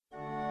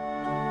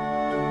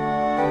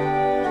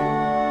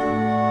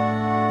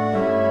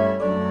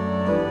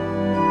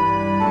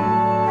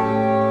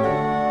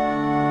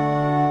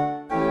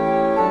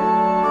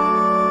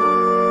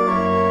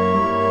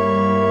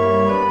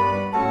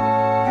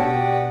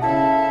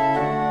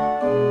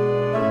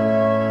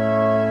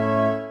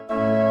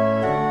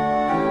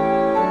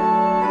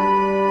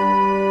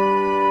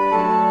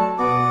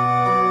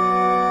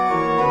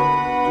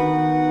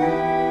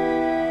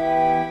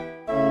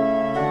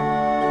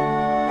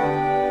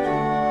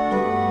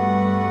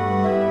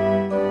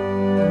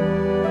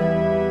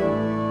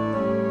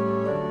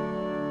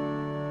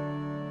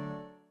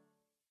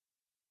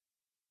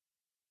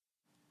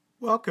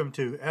Welcome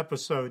to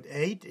Episode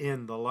 8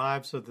 in the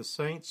Lives of the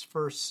Saints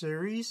First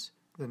Series,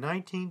 the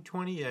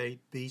 1928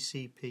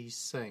 BCP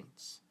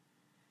Saints.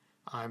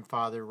 I'm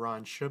Father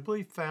Ron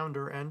Shibley,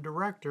 founder and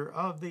director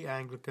of the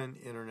Anglican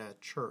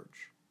Internet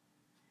Church.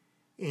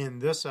 In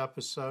this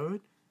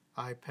episode,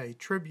 I pay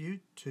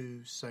tribute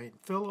to St.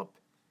 Philip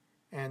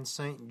and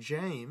St.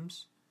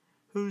 James,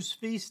 whose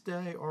feast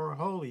day or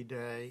holy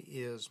day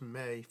is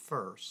May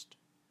 1st.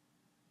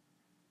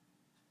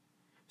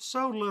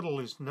 So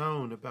little is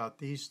known about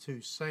these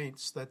two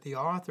saints that the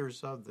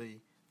authors of the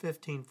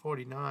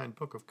 1549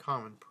 Book of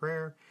Common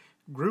Prayer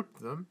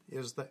grouped them,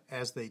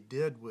 as they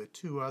did with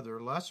two other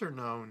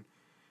lesser-known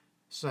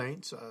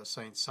saints,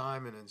 St.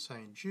 Simon and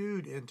St.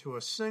 Jude, into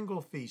a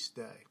single feast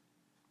day.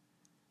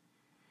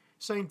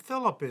 St.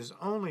 Philip is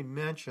only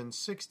mentioned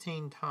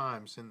 16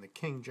 times in the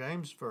King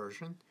James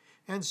Version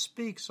and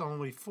speaks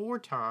only 4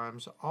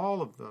 times,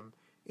 all of them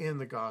in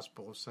the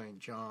Gospel of St.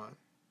 John.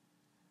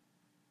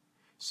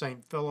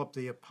 St. Philip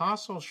the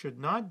Apostle should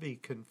not be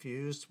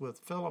confused with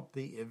Philip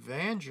the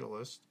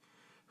Evangelist,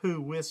 who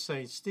with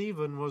St.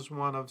 Stephen was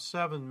one of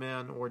 7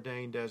 men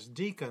ordained as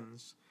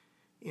deacons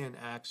in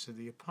Acts of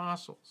the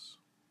Apostles.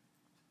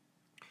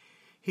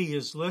 He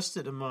is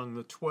listed among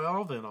the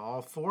 12 in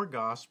all 4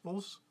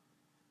 Gospels,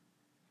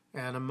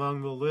 and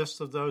among the list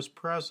of those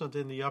present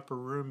in the upper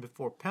room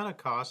before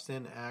Pentecost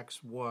in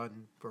Acts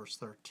 1, verse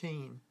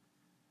 13.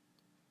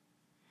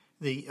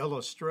 The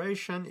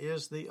illustration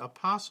is the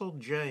Apostle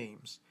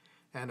James,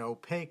 an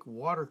opaque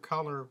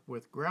watercolor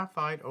with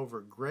graphite over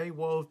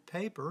gray-wove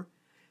paper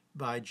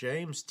by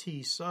James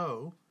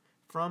Tissot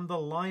from the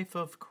Life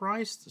of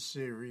Christ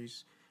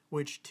series,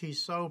 which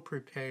Tissot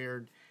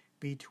prepared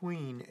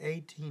between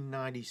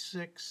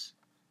 1896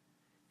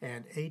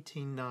 and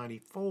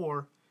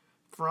 1894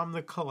 from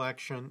the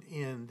collection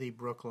in the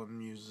Brooklyn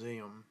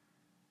Museum.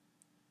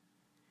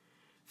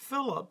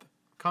 Philip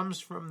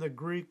comes from the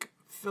Greek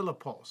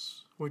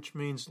Philippos, which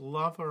means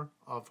lover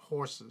of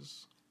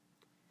horses.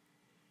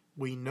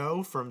 We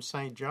know from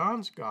St.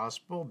 John's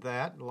Gospel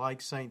that,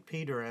 like St.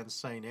 Peter and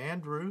St.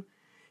 Andrew,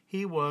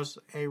 he was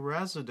a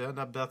resident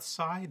of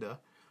Bethsaida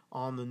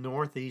on the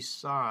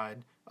northeast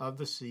side of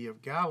the Sea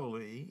of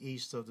Galilee,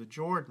 east of the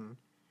Jordan,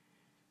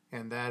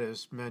 and that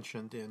is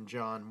mentioned in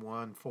John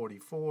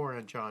 1:44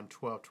 and John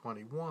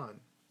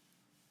 12:21.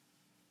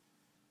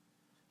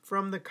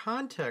 From the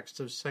context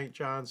of St.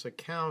 John's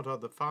account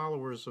of the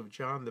followers of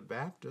John the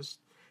Baptist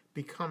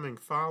becoming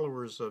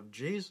followers of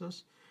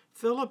Jesus,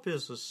 Philip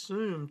is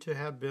assumed to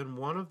have been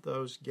one of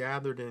those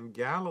gathered in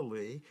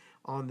Galilee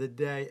on the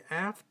day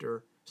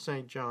after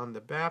St. John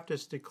the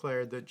Baptist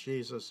declared that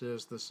Jesus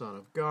is the Son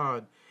of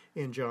God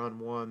in John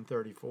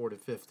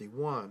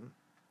 1:34-51.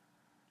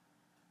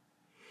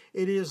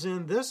 It is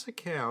in this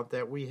account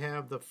that we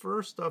have the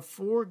first of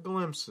 4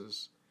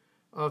 glimpses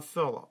of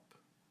Philip.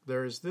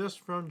 There is this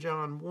from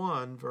John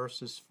 1,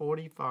 verses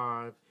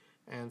 45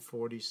 and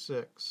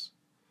 46.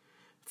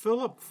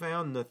 Philip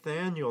found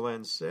Nathanael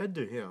and said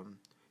to him,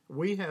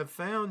 "We have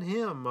found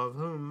him of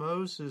whom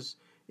Moses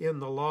in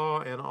the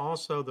law and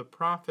also the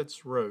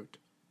prophets wrote,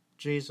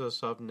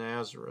 Jesus of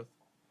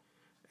Nazareth."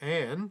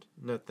 And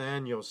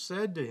Nathanael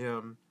said to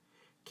him,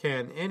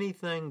 "Can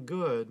anything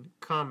good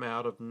come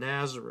out of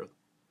Nazareth?"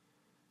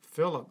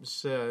 Philip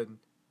said,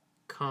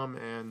 "Come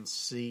and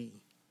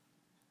see."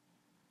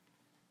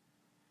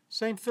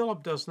 St.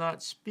 Philip does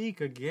not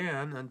speak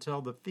again until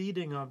the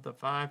feeding of the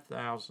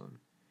 5,000,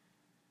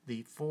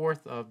 the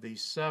 4th of the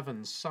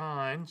 7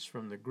 signs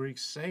from the Greek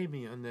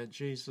Samian that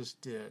Jesus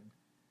did.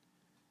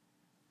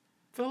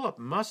 Philip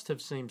must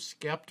have seemed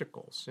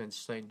skeptical, since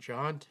St.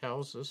 John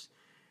tells us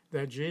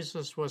that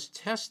Jesus was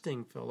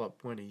testing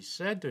Philip when he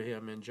said to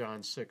him in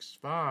John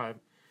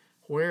 6:5,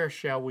 "Where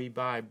shall we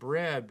buy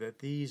bread that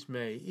these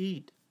may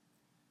eat?"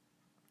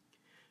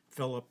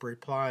 Philip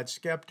replied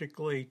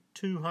skeptically,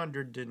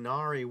 200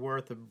 denarii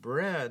worth of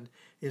bread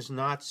is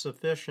not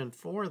sufficient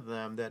for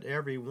them, that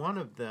every one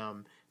of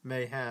them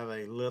may have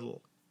a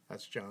little.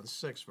 That's John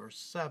 6, verse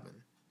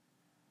 7.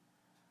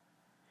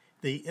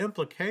 The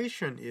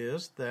implication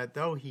is that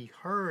though he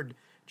heard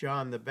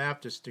John the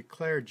Baptist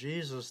declare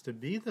Jesus to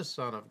be the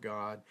Son of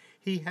God,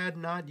 he had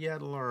not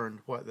yet learned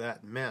what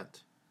that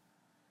meant.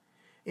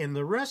 In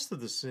the rest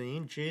of the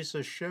scene,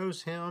 Jesus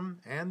shows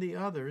him and the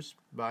others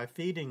by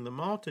feeding the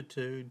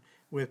multitude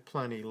with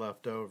plenty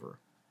left over.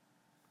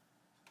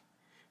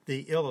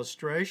 The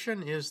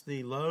illustration is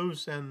the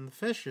loaves and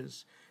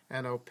fishes,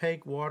 an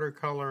opaque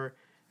watercolor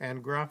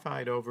and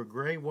graphite over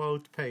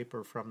gray-wove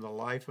paper from the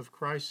Life of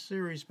Christ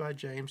series by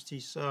James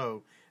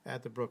Tissot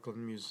at the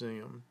Brooklyn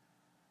Museum.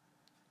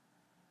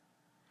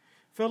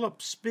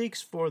 Philip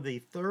speaks for the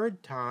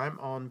 3rd time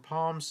on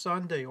Palm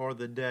Sunday or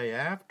the day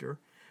after,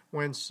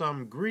 when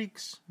some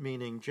Greeks,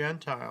 meaning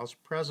Gentiles,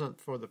 present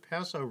for the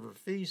Passover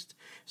feast,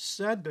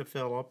 said to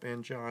Philip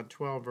in John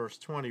 12, verse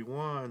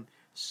 21,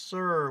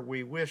 "Sir,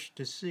 we wish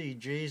to see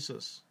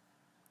Jesus."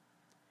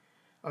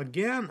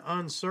 Again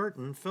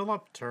uncertain,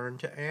 Philip turned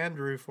to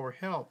Andrew for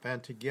help,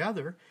 and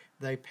together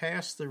they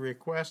passed the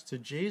request to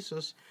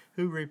Jesus,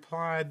 who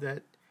replied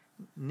that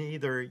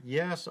neither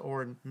yes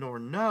or nor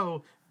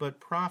no, but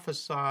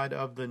prophesied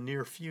of the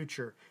near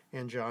future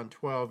in John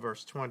 12,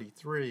 verse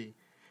 23.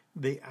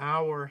 The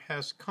hour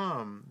has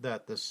come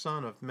that the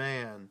Son of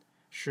Man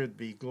should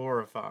be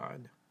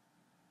glorified.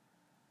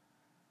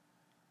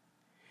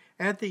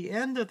 At the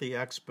end of the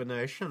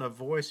explanation, a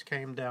voice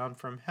came down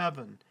from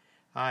heaven.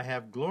 I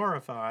have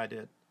glorified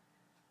it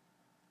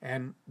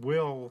and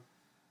will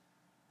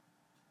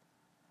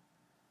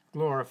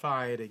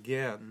glorify it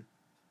again.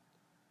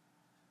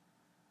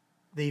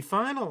 The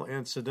final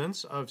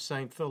incidents of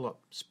St. Philip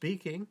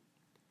speaking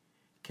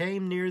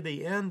came near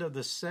the end of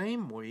the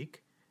same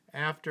week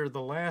after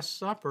the Last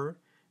Supper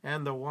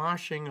and the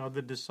washing of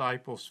the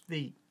disciples'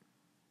 feet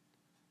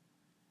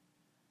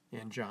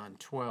in John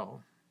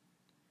 12.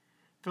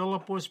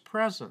 Philip was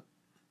present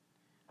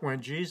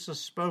when Jesus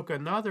spoke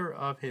another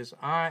of his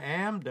I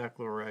am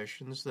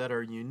declarations that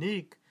are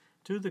unique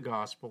to the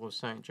Gospel of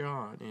St.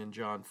 John in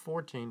John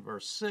 14,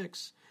 verse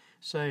 6,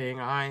 saying,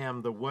 I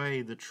am the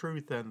way, the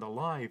truth, and the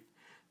life.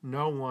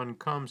 No one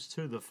comes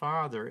to the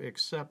Father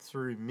except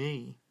through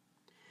me.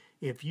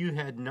 If you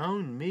had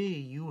known me,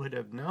 you would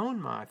have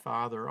known my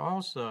Father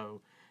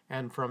also,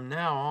 and from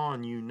now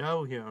on you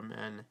know him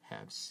and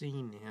have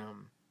seen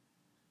him.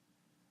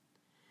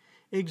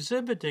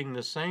 Exhibiting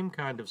the same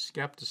kind of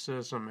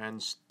skepticism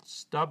and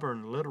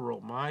stubborn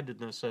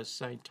literal-mindedness as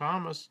St.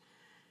 Thomas,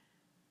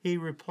 he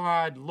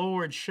replied,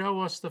 Lord, show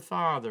us the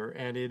Father,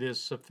 and it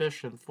is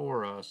sufficient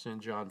for us,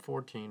 in John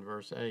 14,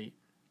 verse 8.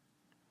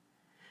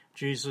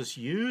 Jesus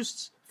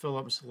used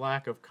Philip's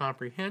lack of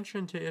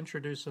comprehension to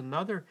introduce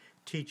another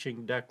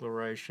teaching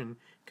declaration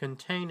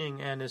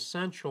containing an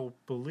essential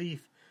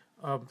belief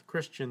of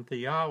Christian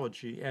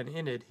theology, and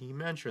in it he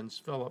mentions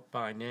Philip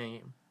by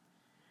name.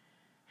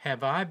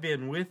 Have I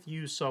been with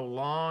you so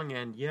long,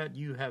 and yet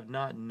you have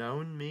not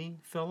known me,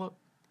 Philip?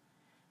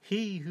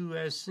 He who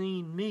has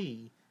seen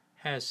me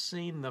has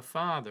seen the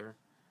Father,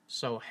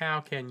 so how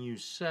can you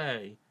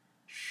say,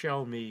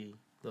 show me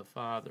the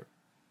Father?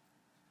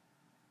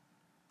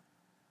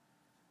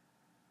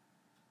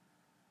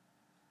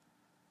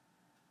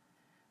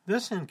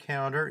 This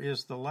encounter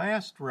is the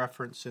last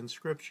reference in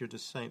Scripture to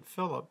St.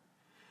 Philip,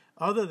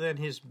 other than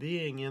his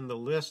being in the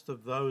list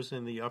of those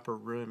in the upper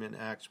room in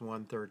Acts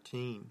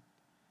 1:13.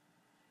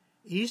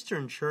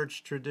 Eastern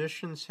church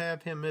traditions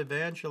have him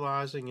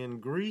evangelizing in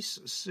Greece,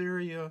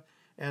 Syria,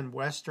 and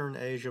Western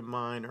Asia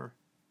Minor.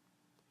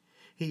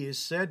 He is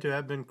said to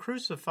have been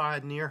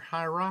crucified near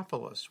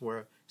Hierapolis,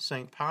 where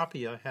St.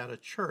 Poppaea had a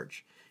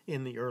church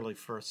in the early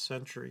 1st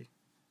century.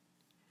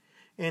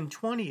 In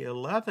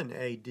 2011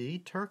 A.D.,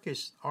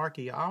 Turkish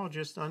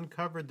archaeologists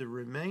uncovered the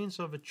remains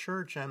of a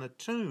church and a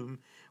tomb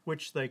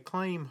which they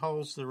claim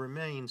holds the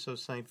remains of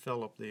St.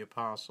 Philip the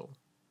Apostle.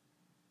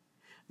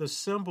 The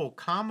symbol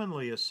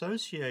commonly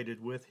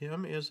associated with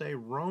him is a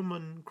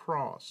Roman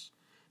cross,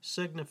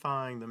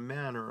 signifying the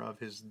manner of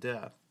his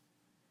death,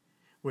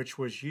 which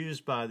was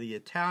used by the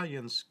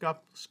Italian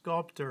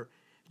sculptor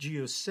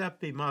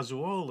Giuseppe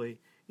Mazzuoli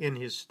in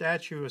his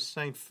statue of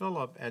St.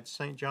 Philip at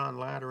St. John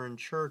Lateran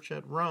Church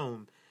at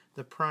Rome,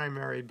 the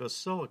primary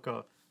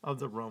basilica of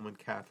the Roman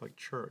Catholic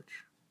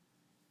Church.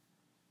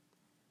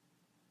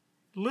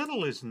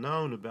 Little is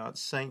known about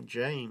St.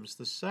 James,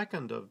 the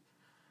second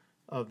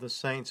of the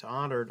saints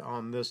honored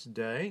on this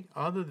day,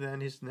 other than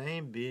his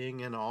name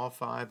being in all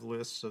 5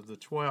 lists of the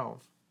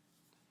 12.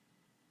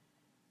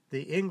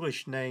 The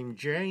English name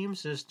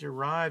James is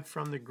derived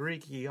from the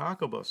Greek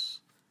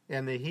Jacobus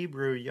and the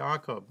Hebrew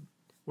Jacob,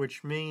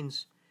 which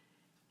means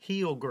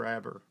heel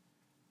grabber.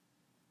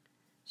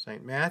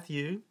 St.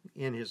 Matthew,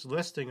 in his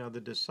listing of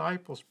the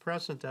disciples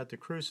present at the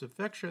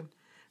crucifixion,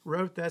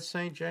 wrote that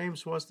St.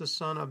 James was the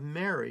son of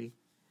Mary,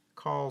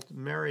 called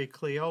Mary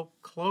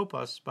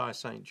Cleopas by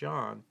St.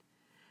 John,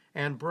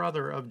 and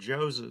brother of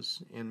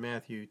Joses in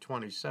Matthew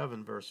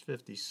 27, verse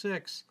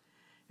 56,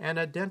 an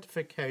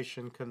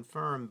identification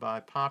confirmed by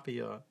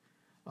Poppaea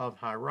of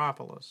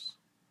Hierapolis.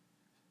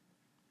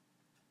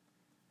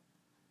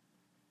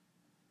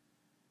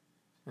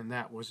 And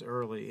that was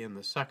early in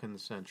the 2nd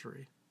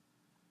century.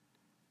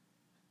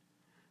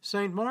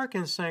 St. Mark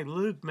and St.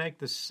 Luke make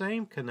the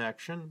same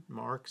connection,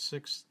 Mark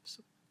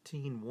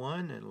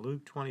 16:1 and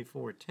Luke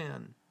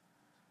 24:10.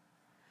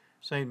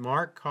 St.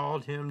 Mark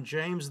called him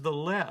James the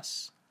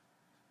Less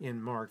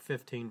in Mark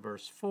 15,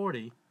 verse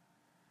 40,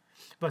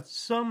 but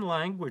some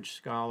language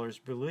scholars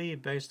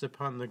believe, based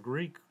upon the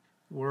Greek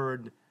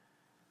word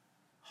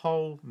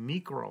ho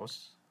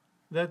mikros,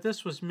 that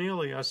this was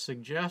merely a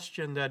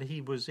suggestion that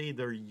he was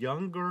either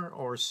younger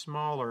or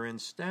smaller in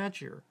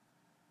stature.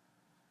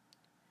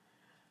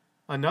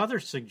 Another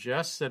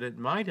suggests that it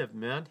might have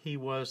meant he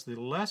was the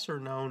lesser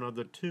known of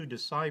the 2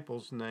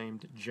 disciples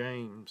named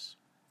James.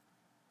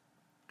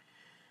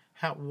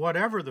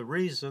 Whatever the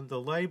reason,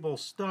 the label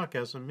stuck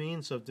as a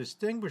means of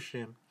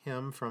distinguishing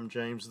him from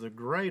James the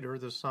Greater,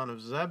 the son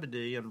of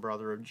Zebedee and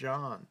brother of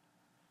John.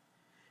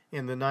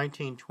 In the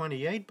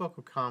 1928 Book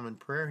of Common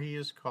Prayer, he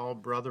is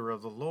called Brother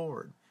of the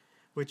Lord,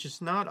 which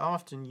is not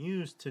often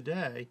used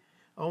today,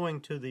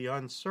 owing to the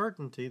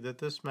uncertainty that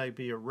this may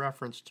be a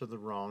reference to the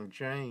wrong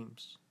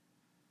James.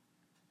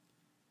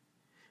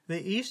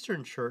 The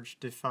Eastern Church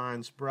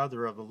defines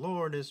brother of the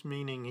Lord as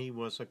meaning he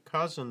was a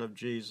cousin of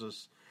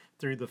Jesus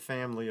through the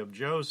family of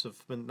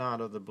Joseph, but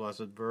not of the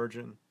Blessed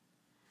Virgin.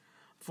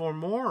 For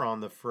more on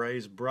the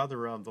phrase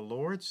brother of the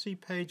Lord, see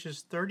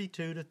pages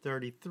 32 to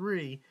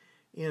 33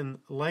 in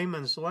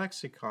Layman's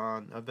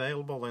Lexicon,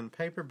 available in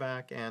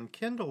paperback and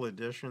Kindle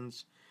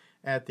editions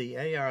at the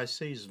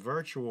AIC's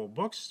virtual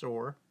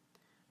bookstore,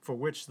 for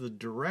which the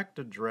direct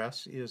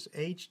address is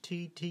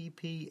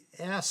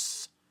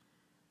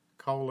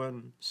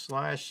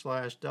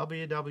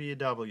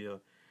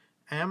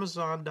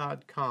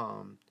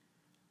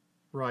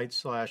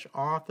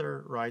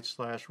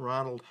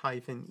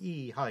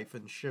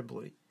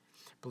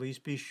Please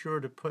be sure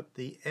to put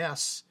the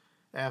S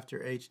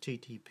after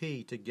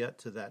HTTP to get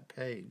to that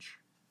page.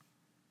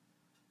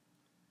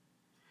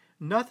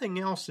 Nothing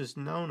else is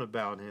known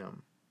about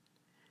him.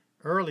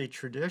 Early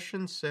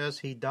tradition says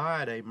he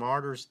died a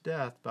martyr's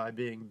death by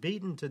being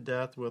beaten to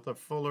death with a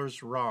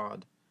fuller's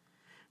rod,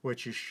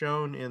 which is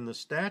shown in the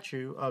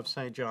statue of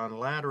St. John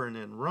Lateran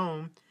in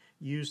Rome,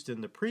 used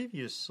in the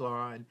previous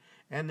slide,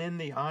 and in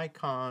the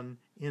icon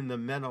in the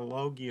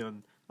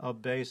Menologion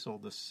of Basil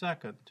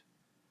II,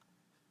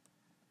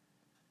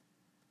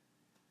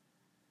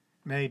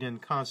 made in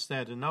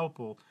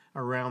Constantinople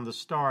around the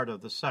start of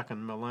the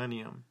second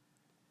millennium.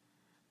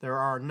 There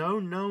are no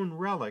known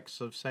relics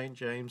of St.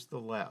 James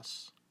the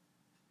Less.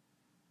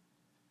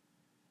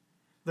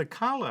 The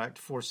collect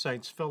for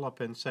Saints Philip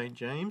and St.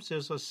 James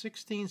is a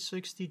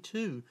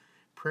 1662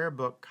 prayer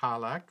book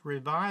collect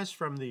revised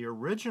from the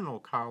original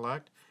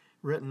collect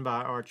written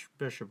by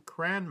Archbishop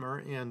Cranmer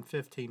in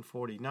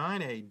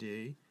 1549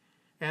 A.D.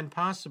 and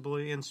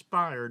possibly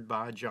inspired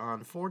by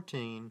John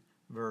 14,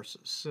 verse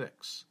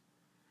 6.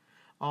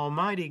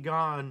 Almighty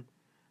God,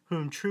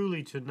 whom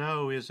truly to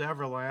know is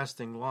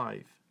everlasting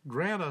life,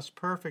 grant us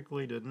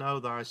perfectly to know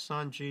thy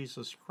Son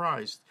Jesus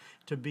Christ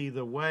to be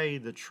the way,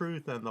 the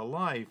truth, and the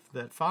life,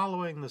 that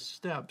following the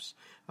steps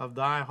of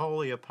thy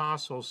holy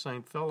apostles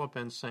St. Philip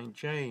and St.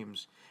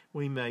 James,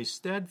 we may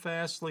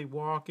steadfastly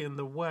walk in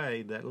the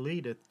way that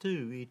leadeth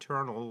to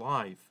eternal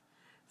life.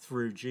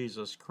 Through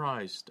Jesus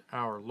Christ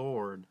our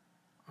Lord.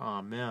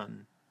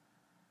 Amen.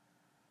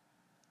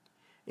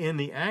 In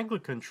the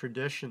Anglican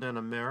tradition in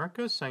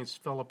America, Saints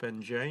Philip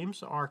and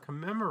James are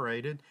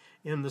commemorated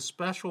in the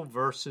special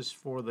verses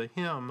for the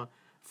hymn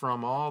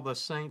From All the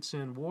Saints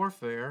in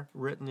Warfare,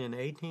 written in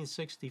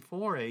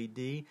 1864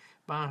 A.D.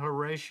 by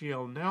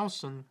Horatio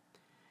Nelson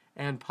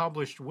and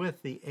published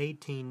with the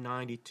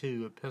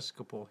 1892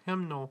 Episcopal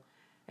Hymnal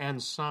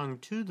and sung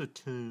to the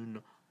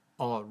tune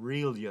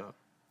Aurelia.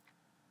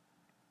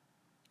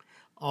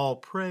 All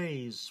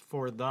praise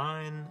for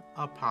thine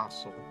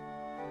apostle.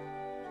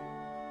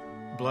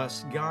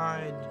 Blessed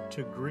guide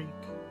to Greek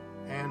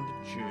and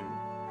Jew.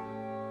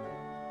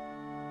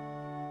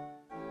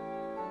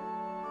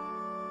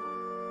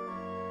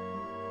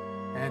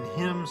 And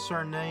him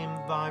surnamed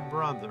thy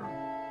brother,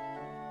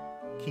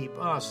 keep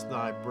us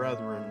thy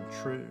brethren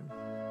true,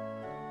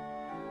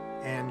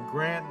 and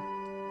grant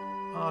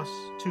us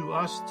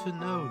to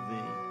know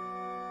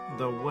thee,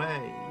 the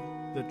way,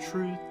 the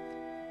truth,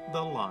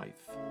 the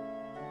life,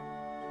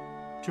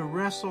 to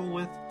wrestle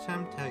with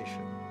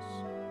temptations,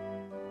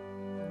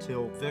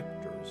 till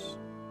victors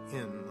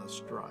in the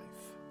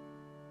strife.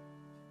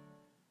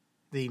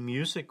 The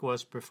music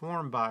was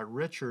performed by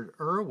Richard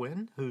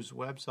Irwin, whose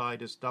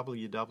website is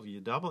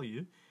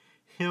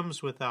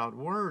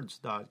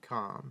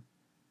www.hymnswithoutwords.com.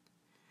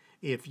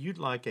 If you'd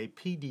like a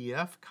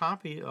PDF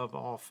copy of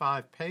all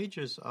 5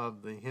 pages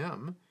of the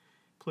hymn,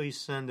 please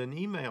send an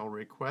email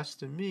request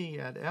to me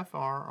at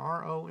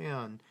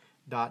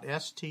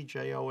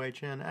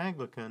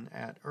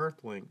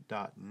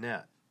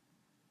frron.stjohnanglican@earthlink.net.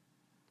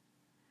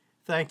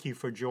 Thank you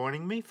for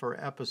joining me for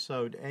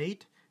Episode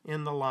 8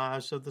 in the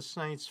Lives of the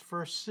Saints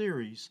first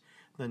series,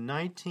 the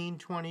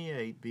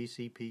 1928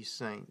 BCP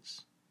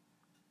Saints.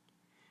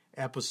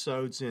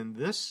 Episodes in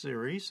this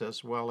series,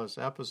 as well as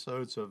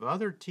episodes of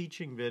other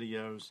teaching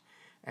videos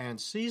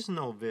and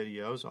seasonal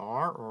videos,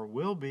 are or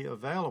will be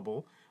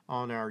available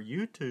on our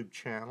YouTube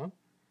channel,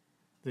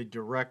 the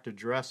direct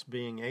address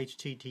being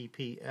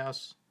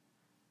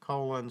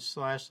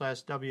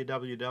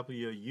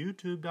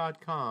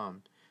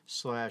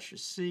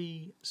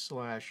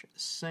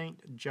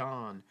https://www.youtube.com/c/Saint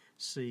John,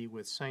 C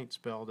with Saint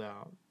spelled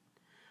out,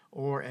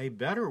 or a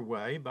better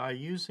way by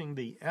using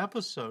the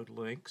episode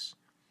links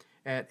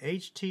at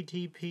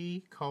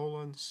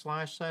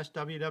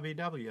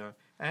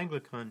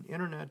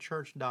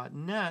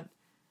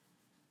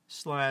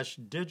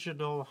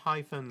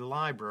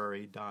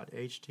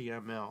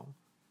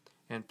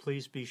And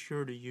please be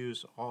sure to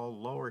use all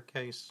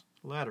lowercase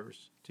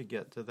letters to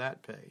get to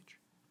that page.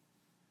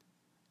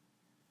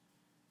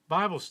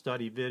 Bible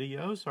study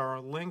videos are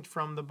linked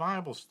from the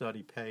Bible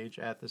study page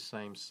at the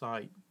same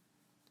site.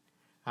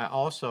 I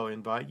also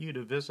invite you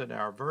to visit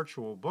our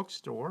virtual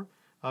bookstore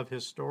of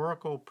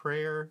historical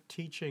prayer,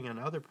 teaching, and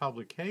other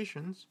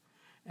publications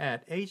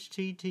at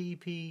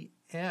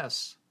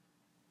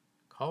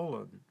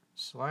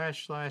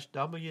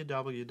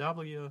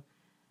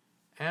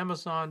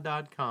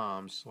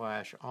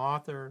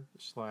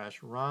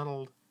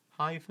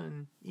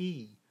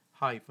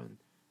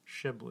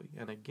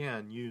And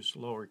again, use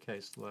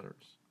lowercase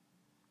letters.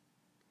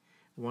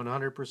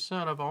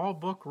 100% of all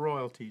book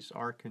royalties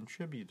are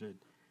contributed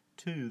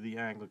to the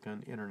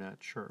Anglican Internet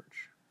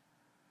Church.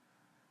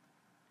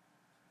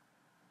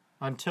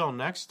 Until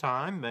next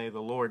time, may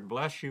the Lord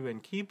bless you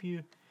and keep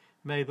you.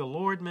 May the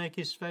Lord make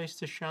his face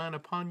to shine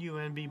upon you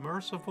and be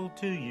merciful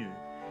to you.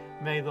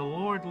 May the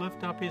Lord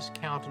lift up his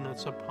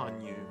countenance upon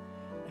you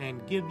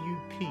and give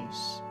you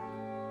peace.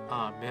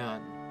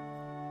 Amen.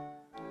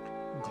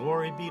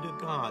 Glory be to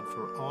God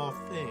for all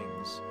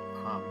things.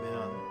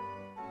 Amen.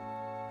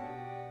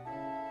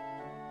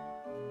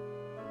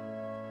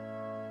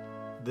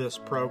 This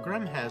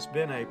program has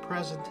been a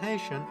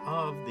presentation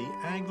of the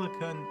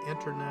Anglican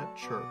Internet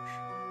Church.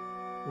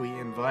 We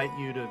invite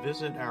you to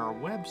visit our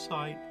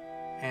website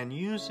and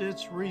use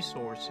its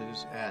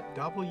resources at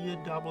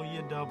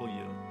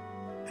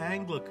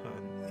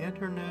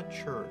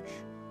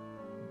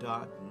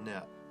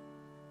www.anglicaninternetchurch.net.